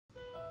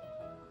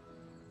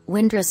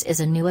Wintrace is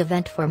a new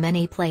event for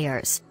many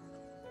players.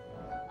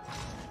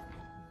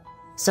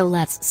 So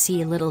let's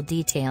see little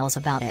details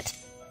about it.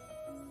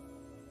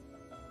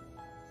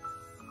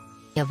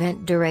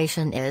 Event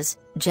duration is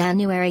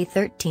January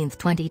 13,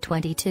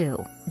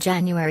 2022,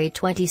 January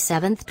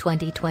 27,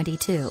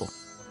 2022.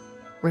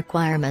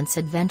 Requirements: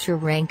 adventure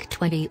rank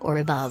 20 or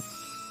above.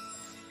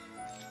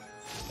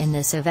 In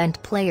this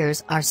event,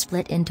 players are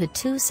split into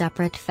two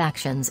separate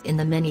factions in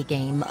the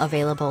minigame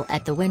available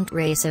at the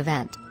Wintrace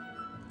event.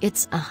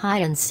 It's a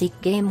hide-and-seek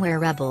game where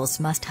rebels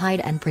must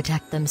hide and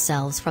protect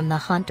themselves from the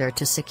hunter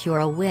to secure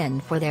a win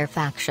for their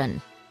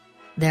faction.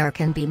 There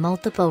can be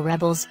multiple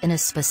rebels in a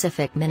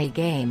specific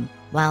minigame,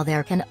 while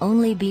there can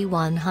only be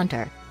one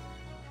hunter.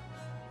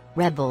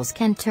 Rebels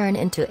can turn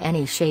into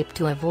any shape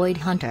to avoid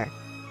hunter,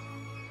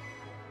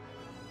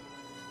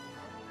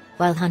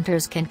 while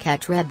hunters can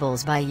catch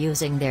rebels by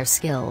using their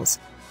skills.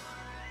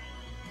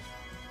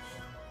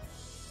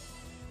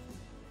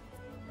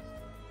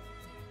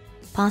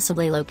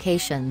 Possibly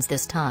locations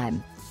this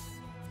time: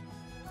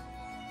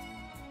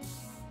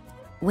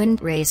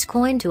 Wintrace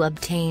coin to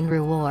obtain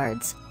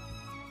rewards.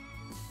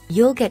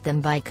 You'll get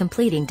them by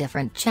completing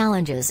different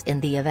challenges in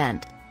the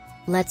event.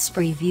 Let's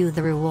preview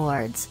the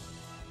rewards.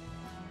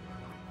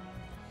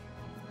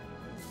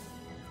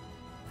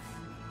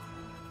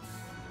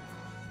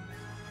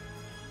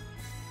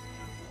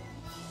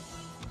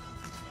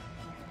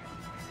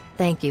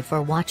 Thank you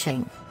for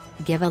watching.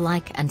 Give a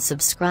like and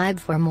subscribe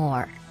for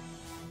more.